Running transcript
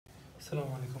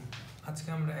আসসালামু আলাইকুম। আজকে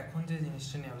আমরা এখন যে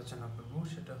জিনিসটা নিয়ে আলোচনা করব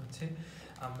সেটা হচ্ছে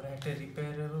আমরা একটা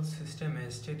রিপেয়ারেবল সিস্টেমে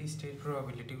স্টেডি স্টেট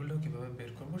প্রবাবিলিটিগুলো কীভাবে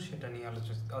বের করব সেটা নিয়ে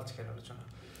আজকের আলোচনা।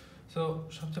 সো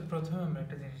সবচেয়ে প্রথমে আমরা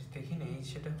একটা জিনিস দেখি নেই,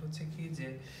 সেটা হচ্ছে কি যে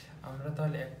আমরা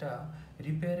তাহলে একটা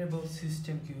রিপেয়ারেবল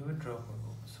সিস্টেম কীভাবে ড্র করব।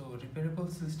 সো রিপেয়ারেবল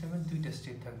সিস্টেমের দুইটা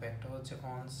স্টেট থাকবে, একটা হচ্ছে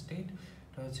অন স্টেট,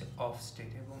 একটা হচ্ছে অফ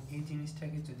স্টেট। এবং এই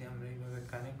জিনিসটাকে যদি আমরা এইভাবে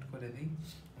কানেক্ট করে দিই,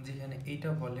 যেখানে এইটা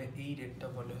বলে, এই রেটটা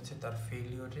বলে হচ্ছে তার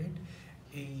ফেলিওর রেট,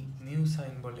 এই নিউ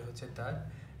সাইন বলে হচ্ছে তার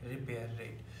রিপেয়ার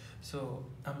রেট। সো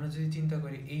আমরা যদি চিন্তা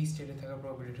করি এই স্টেটে থাকা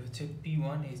প্রবাবিলিটি হচ্ছে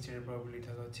P1, এই স্টেটের প্রবাবিলিটি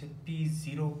থাকা হচ্ছে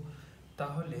P0,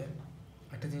 তাহলে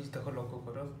একটা জিনিস দেখো, লক্ষ্য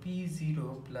করো, P0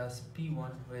 প্লাস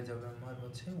P1 হয়ে যাবে আমার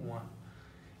হচ্ছে 1।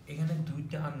 এখানে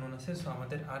দুইটা আননোন আছে, সো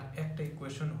আমাদের আর একটা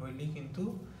ইকুয়েশন হইলেই কিন্তু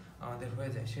আমাদের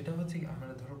হয়ে যায়। সেটা হচ্ছে আমরা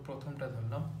ধরো প্রথমটা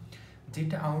ধরলাম,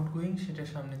 যেটা আউটগোয়িং সেটার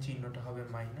সামনে চিহ্নটা হবে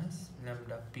minus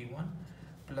lambda P1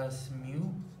 plus mu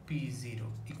P0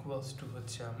 equals to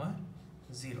হচ্ছে আমার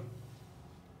 0।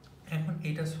 এখন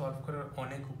এটা সলভ করার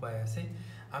অনেক উপায় আছে,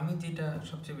 আমি যেটা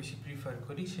সবচেয়ে বেশি প্রিফার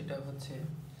করি সেটা হচ্ছে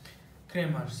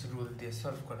ক্রেমার্স রুল দিয়ে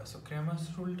সলভ করা। সো ক্রেমার্স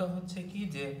রুলটা হচ্ছে কি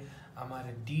যে আমার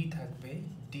ডি থাকবে,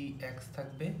 dx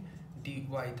থাকবে, dy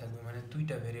থাকবে, মানে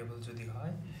দুইটা ভেরিয়েবল যদি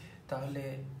হয় তাহলে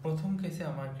প্রথম কেসে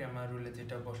আমার ক্রেমার রুলে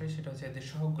যেটা বসে সেটা হচ্ছে এদের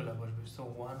সহগগুলা বসবে। So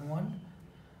 1 1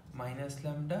 minus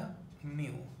lambda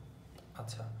mu.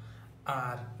 আচ্ছা,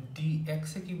 আর dx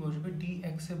এ কি বসবে?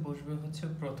 dx এ বসবে হচ্ছে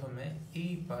প্রথমে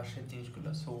এই পাশের জিনিসগুলো,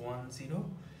 সো 1 0,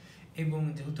 এবং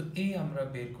যেহেতু a আমরা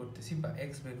বের করতেছি বা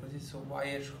x বের করতেছি, সো y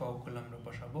এর সহগগুলো আমরা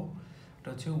বসাবো, এটা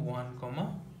হচ্ছে 1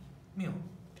 মিউ।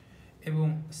 এবং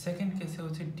সেকেন্ড কেসে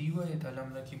হচ্ছে dy এ তাহলে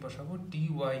আমরা কি বসাবো? dy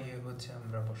এ হচ্ছে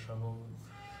আমরা বসাবো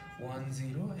 1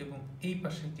 0, এবং এই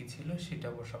পাশে কি ছিল সেটা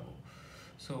বসাবো,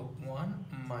 সো 1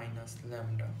 মাইনাস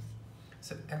ল্যামডা।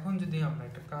 সো এখন যদি আমরা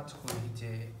একটা কাজ করি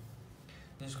যে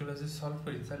জিনিসগুলো যদি সলভ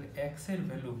করি, তাহলে x এর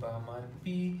ভ্যালু বা আমার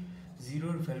P0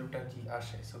 এর ভ্যালুটা কি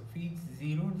আসে? সো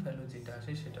P0 এর ভ্যালু যেটা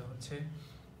আসে সেটা হচ্ছে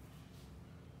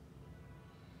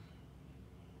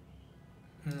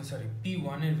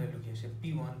P1 এর ভ্যালু কি আসে?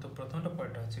 P1 তো প্রথমটা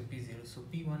পরেরটা হচ্ছে P0, সো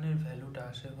P1 এর ভ্যালুটা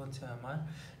আসে হচ্ছে আমার,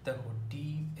 দেখো,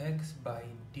 dx বাই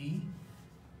d,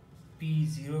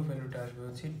 P0 ভ্যালুটা আসবে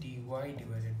হচ্ছে dy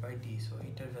divided by d। So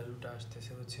এটার ভ্যালুটা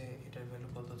আসতেছে হচ্ছে, এটার ভ্যালু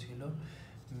কত ছিল?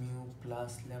 মিউ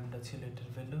প্লাস ল্যামডা ছিল এটার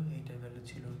ভ্যালু, এইটার ভ্যালু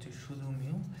ছিল হচ্ছে শুধু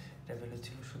মিউ, এটার ভ্যালু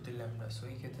ছিল শুধু ল্যামডা। সো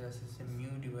এই ক্ষেত্রে আসছে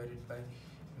mu divided by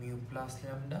mu plus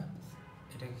lambda,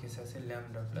 এটার ক্ষেত্রে আছে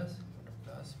ল্যামডা প্লাস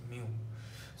মিউ।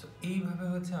 সো এইভাবে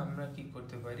হচ্ছে আমরা কি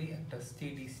করতে পারি, একটা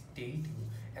স্টেডি স্টেট।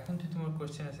 এখন যদি তোমার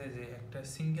কোয়েশ্চেন আছে যে একটা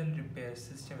সিঙ্গেল রিপেয়ার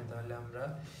সিস্টেমে তাহলে আমরা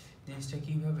জিনিসটা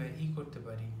কীভাবে করতে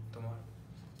পারি, তোমার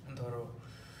ধরো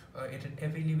এটার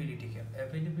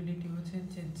অ্যাভেলেবিলিটি হচ্ছে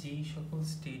যে যেই সকল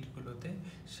স্টেটগুলোতে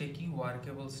সে কি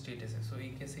ওয়ার্কেবল স্টেট আছে, সো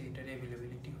এই কেসে এটার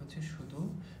অ্যাভেলেবিলিটি হচ্ছে শুধু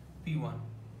P1।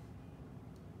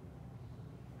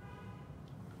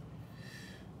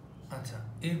 আচ্ছা,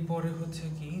 এরপরে হচ্ছে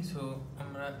কি, সো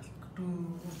আমরা একটু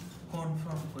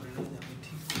কনফার্ম করে নিই আমি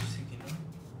ঠিক করছি কিনা।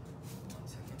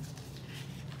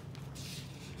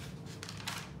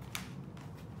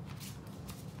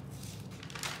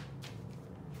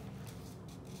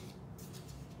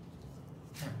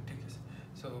 হ্যাঁ, ঠিক আছে।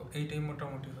 সো এইটাই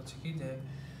মোটামুটি হচ্ছে কি যে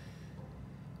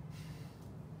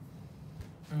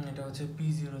এটা হচ্ছে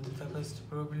P0 তে থাকা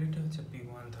প্রবাবিলিটি, হচ্ছে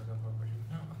P1 থাকা প্রবাবিলিটি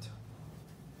না। আচ্ছা,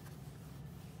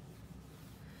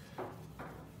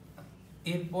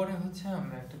 এরপরে হচ্ছে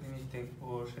আমরা একটা জিনিস দেখবো,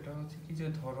 সেটা হচ্ছে কি যে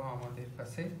ধরো আমাদের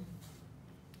কাছে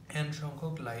n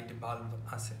সংখ্যক লাইট বাল্ব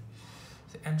আছে।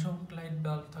 n সংখ্যক লাইট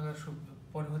বাল্ব থাকার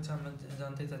পরে হচ্ছে আমরা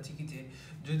জানতে চাচ্ছি কি যে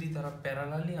যদি তারা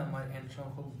প্যারালালি আমার n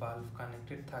সংখ্যক বাল্ব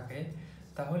কানেক্টেড থাকে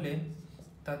তাহলে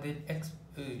তাদের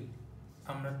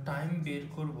আমরা টাইম বের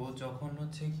করব যখন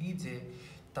হচ্ছে কি যে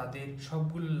তাদের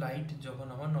সবগুলো লাইট যখন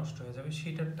আমার নষ্ট হয়ে যাবে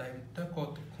সেটার টাইমটা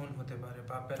কতক্ষণ হতে পারে,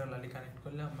 বা প্যারালালি কানেক্ট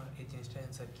করলে আমার এই জিনিসটার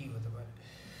অ্যান্সার কী হতে পারে।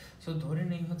 সো ধরে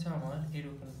নেই হচ্ছে আমার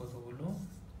এরকম কতগুলো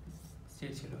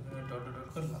স্টেট ছিল, ডট ডট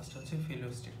করে লাস্ট হচ্ছে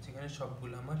ফেলিওর স্টেট, যেখানে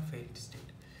সবগুলো আমার ফেইল্ড স্টেট।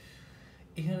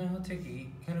 এখানে হচ্ছে কি,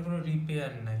 এখানে কোনো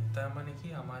রিপেয়ার নাই, তার মানে কি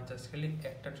আমার জাস্ট খালি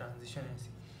একটা ট্রানজিশন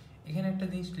আছে। এখানে একটা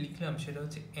জিনিস লিখলাম, সেটা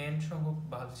হচ্ছে n সংখ্যক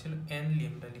বাল্ব ছিল, n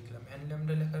ল্যামডা লিখলাম। n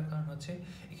ল্যামডা লেখার কারণ হচ্ছে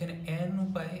এখানে n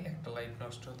উপায়ে একটা লাইট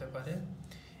নষ্ট হতে পারে,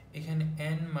 এখানে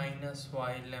n মাইনাস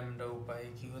y ল্যামডা উপায়ে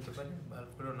কি হতে পারে,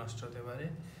 বাল্বগুলো নষ্ট হতে পারে।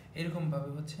 এরকমভাবে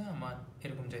হচ্ছে আমার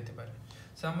এরকম যেতে পারে।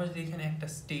 সো আমার যদি এখানে একটা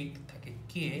স্টেট থাকে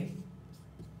k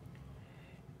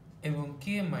এবং k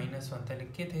মাইনাস 1, তাহলে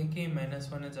k থেকে k মাইনাস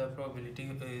 1 এ যাওয়ার প্রবাবিলিটি,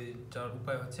 যাওয়ার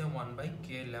উপায় হচ্ছে 1/k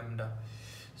ল্যামডা।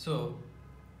 সো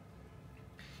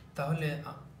তাহলে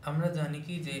আমরা জানি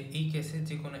কি যে এই কেসে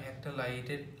যে কোনো একটা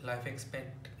লাইটের লাইফ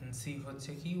এক্সপেক্টেন্সি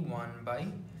হচ্ছে কি 1/λ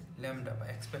বা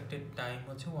এক্সপেক্টেড টাইম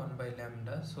হচ্ছে 1/λ।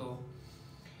 সো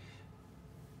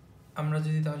আমরা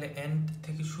যদি তাহলে n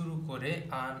থেকে শুরু করে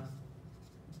আর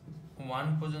 1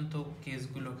 পর্যন্ত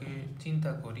কেসগুলোকে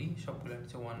চিন্তা করি, সবগুলো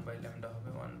হচ্ছে 1/λ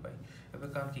হবে 1/, এবার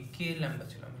কারণ কি k ল্যামডা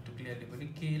ছিল, আমি একটু ক্লিয়ারলি বলি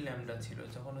k ল্যামডা ছিল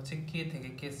যখন হচ্ছে k থেকে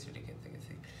k স্টেটের ক্ষেত্রে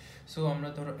গেছি। সো আমরা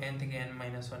ধরো n থেকে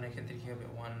n-1 এর ক্ষেত্রে কি হবে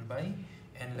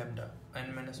 1/n ল্যামডা,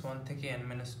 n-1 থেকে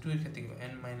n-2 এর ক্ষেত্রে কি হবে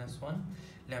n-1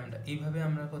 ল্যামডা। এইভাবে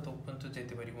আমরা কত পর্যন্ত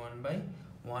যেতে পারি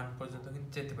 1/1 পর্যন্ত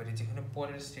কিন্তু যেতে পারি, যেখানে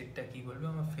পরের স্টেটটা কি বলবে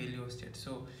আমার ফেলিওর স্টেট।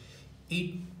 সো এই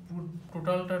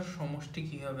টোটালটার সমষ্টি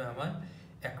কি হবে আমার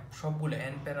সবগুলো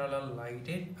n প্যারালাল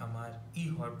লাইটের আমার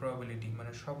হওয়ার প্রবাবিলিটি,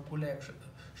 মানে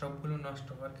সবগুলো নষ্ট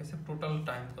হওয়ার ক্ষেত্রে টোটাল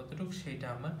টাইম কতটুকু সেইটা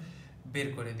আমার বের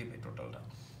করে দিবে টোটালটা।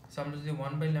 সো আমরা যদি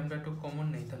 1/λ কমন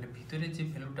নেই তাহলে ভিতরে যে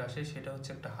ভ্যালুটা আসে সেটা হচ্ছে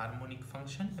একটা হারমোনিক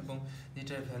ফাংশন এবং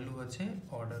যেটার ভ্যালু হচ্ছে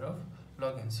order of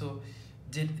log n। So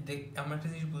যে আমরা একটা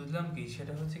জিনিস বুঝলাম কি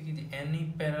সেটা হচ্ছে কি যে n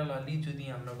প্যারালালি যদি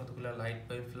আমরা কতগুলো লাইট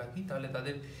ওয়েভ লাগি তাহলে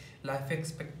তাদের লাইফ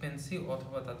এক্সপেক্টেন্সি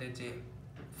অথবা তাদের যে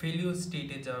ফেলিওর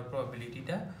স্টেটে যাওয়ার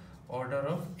প্রবাবিলিটিটা অর্ডার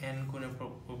অফ n গুণে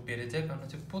বেড়ে যায়, কারণ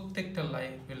হচ্ছে প্রত্যেকটা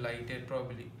লাইটের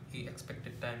প্রবাবিলিটি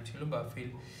এক্সপেক্টেড টাইম ছিল বা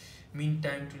মিন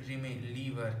টাইম টু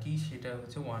লিভ আর কি, সেটা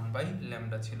হচ্ছে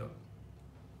 1/λ ছিল।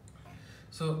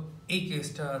 সো এই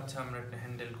কেসটা আচ্ছা আমরা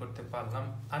হ্যান্ডেল করতে পারলাম।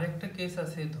 আরেকটা কেস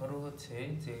আছে, ধরো হচ্ছে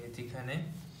যে যেখানে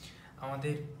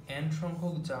আমাদের n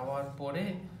সংখ্যক যাওয়ার পরে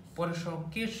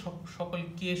সকল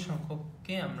k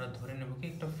সংখ্যককে আমরা ধরে নেব কি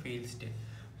একটা ফেল স্টেট,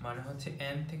 মানে হচ্ছে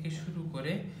n থেকে শুরু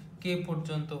করে k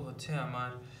পর্যন্ত হচ্ছে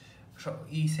আমার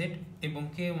সেট এবং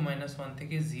k-1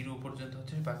 থেকে 0 পর্যন্ত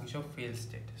হচ্ছে বাকি সব ফেল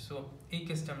স্টেট। সো এই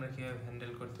কেসটা আমরা কিভাবে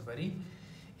হ্যান্ডেল করতে পারি?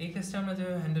 এই কেসটা আমরা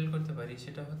যেভাবে হ্যান্ডেল করতে পারি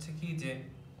সেটা হচ্ছে কি যে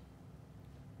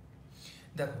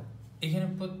দেখো এখানে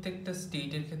প্রত্যেকটা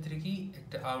স্টেটের ক্ষেত্রে কি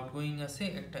একটা আউটগোয়িং আছে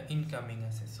একটা ইনকামিং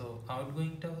আছে। সো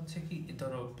আউটগোয়িংটা হচ্ছে কি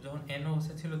ধরো যখন n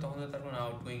অবস্থা ছিল তখন তো তার কোনো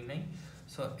আউটগোয়িং নাই।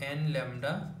 So n-λ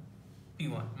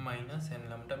p1 minus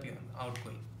n-λ p1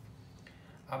 outgoing.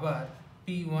 আবার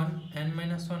p1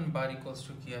 n-1 bar equals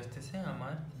to কি আসতেছে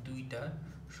আমার দুইটার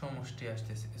সমষ্টি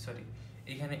আসতেছে, সরি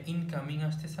এখানে ইনকামিং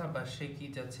আসতেছে আবার সে কি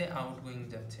যাচ্ছে আউটগোয়িং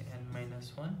যাচ্ছে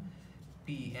n-1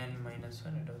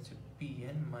 pn-1, এটা হচ্ছে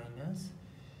pn মাইনাস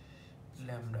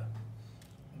ল্যামডা।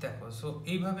 দেখো সো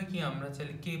এইভাবে কি আমরা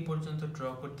চাইলে k পর্যন্ত ড্র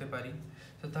করতে পারি।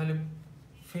 তো তাহলে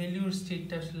ফেলিওর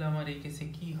স্টেটটা আসলে আমার এই কেসে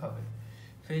কি হবে?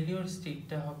 ফেলিওর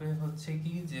স্টেটটা হবে হচ্ছে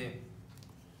কি যে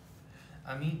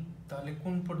আমি তাহলে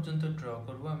কোন পর্যন্ত ড্র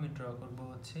করব? আমি ড্র করব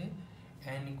হচ্ছে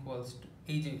n ইকুয়ালস টু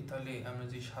এই যে তাহলে আমরা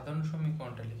যে সাধারণ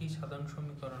সমীকরণটা লিখি, সাধারণ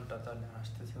সমীকরণটা তাহলে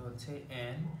আসতেছে হচ্ছে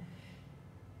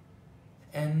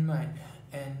n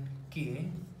k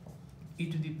e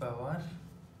to the power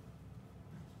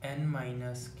n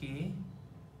minus k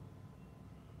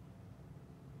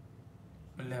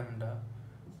lambda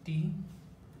t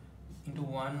into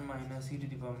 1 minus e to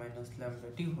the power minus lambda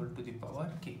t whole to the power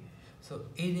k। So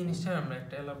এই জিনিসটার আমরা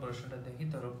একটা এলাবোরেশনটা দেখি।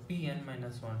 ধরো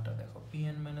pn-1 টা দেখো,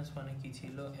 pn-1 এ কি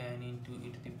ছিল n into e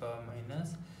to the power minus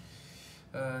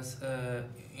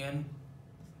n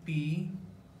p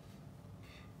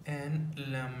n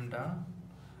lambda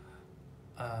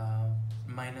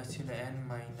minus ছিল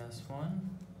n-1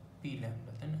 p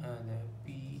lambda, then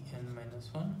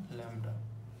pn-1 lambda।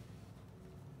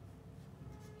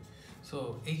 So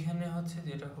এইখানে হচ্ছে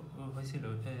যেটা হয়েছিল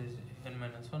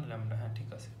n-1 lambda, হ্যাঁ ঠিক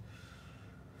আছে।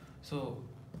 সো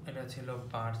এটা ছিল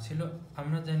বার ছিল,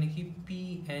 আমরা জানি কি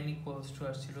pn ইকুয়ালস টু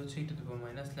আসছিল e to the power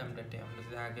minus lambda t। আমরা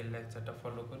যদি আগের লেকচারটা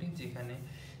ফলো করি যেখানে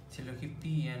ছিল কি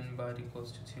pn বার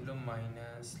ইকুয়ালস টু ছিল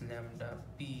মাইনাস lambda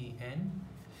pn।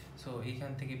 সো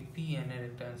এইখান থেকে pn এর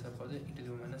একটা অ্যান্সার পাওয়া যায় e to the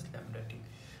power minus lambda t।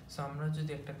 So আমরা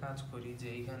যদি একটা কাজ করি যে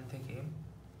এইখান থেকে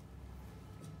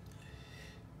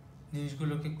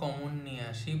জিনিসগুলোকে কমন নিয়ে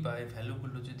আসি বা এই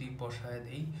ভ্যালুগুলো যদি বসায়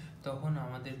দেই তখন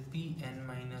আমাদের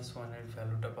pn-1 এর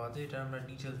ভ্যালুটা পাওয়া যায়। এটা আমরা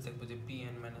ডিটেলস দেখবো যে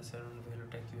pn-1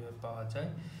 ভ্যালুটা কিভাবে পাওয়া যায়।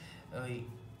 ওই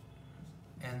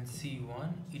nc1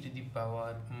 e to the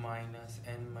power minus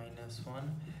n-1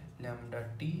 lambda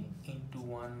t into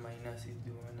 1 minus e to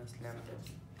the power minus lambda t।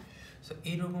 So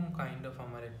এইরকম কাইন্ড অফ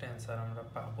আমার একটা অ্যান্সার আমরা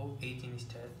পাবো এই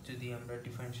জিনিসটা যদি আমরা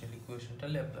ডিফারেনশিয়াল ইকুয়েশনটা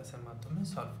ল্যাপ্লাসের মাধ্যমে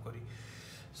সলভ করি।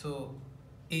 সো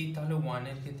এই তাহলে 1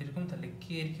 এর ক্ষেত্রে এরকম, তাহলে k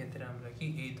এর ক্ষেত্রে আমরা কি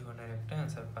এই ধরনের একটা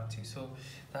অ্যান্সার পাচ্ছি। সো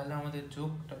তাহলে আমাদের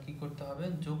যোগটা কি করতে হবে?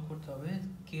 যোগ করতে হবে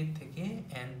k থেকে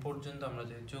n পর্যন্ত আমরা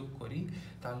যদি যোগ করি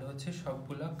তাহলে হচ্ছে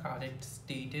সবগুলা কারেক্ট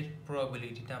স্টেটের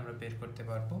প্রবাবিলিটিটা আমরা বের করতে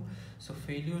পারবো। সো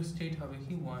ফেলিওর স্টেট হবে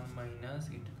কি 1 minus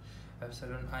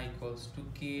epsilon I equals to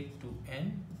k to n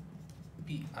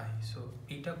PI. So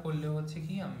এটা করলে হচ্ছে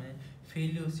কি আমি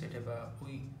ফেলিওর স্টেটে বা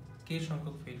ওই কে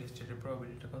সংখ্যক ফেলিওর স্টেটের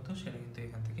প্রবাবিলিটি কত সেটা কিন্তু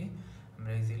এখান থেকে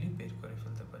আমরা ইজিলি বের করে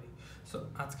ফেলতে পারি। সো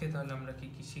আজকে তাহলে আমরা কি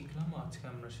কি শিখলাম? আজকে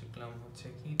আমরা শিখলাম হচ্ছে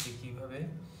কি যে কীভাবে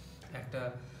একটা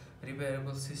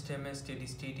রিপেয়ারেবল সিস্টেমে স্টেডি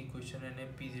স্টেট ইকুয়েশন এনে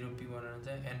P0 P বানানো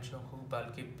যায়, n সংখ্যক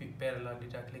বাল্কে প্যারালালি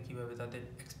রাখলে কীভাবে তাদের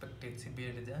এক্সপেক্টেন্সি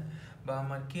বেড়ে যায়, বা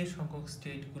আমার কে সংখ্যক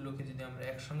স্টেটগুলোকে যদি আমরা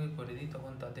একসঙ্গে করে দিই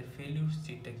তখন তাদের ফেলিউর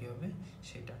স্টেটটা কী হবে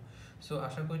সেটা। সো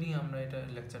আশা করি আমরা এটা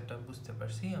লেকচারটা বুঝতে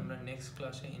পারছি। আমরা নেক্সট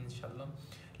ক্লাসে ইনশাল্লাহ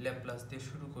ল্যাপ্লাস দিয়ে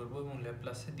শুরু করব এবং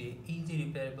ল্যাপ্লাসে দিয়ে এই যে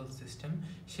রিপেয়ারেবল সিস্টেম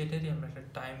সেটারই আমরা একটা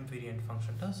টাইম ভেরিয়েন্ট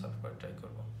ফাংশনটা সলভ করে ট্রাই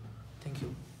করব। Thank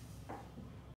you.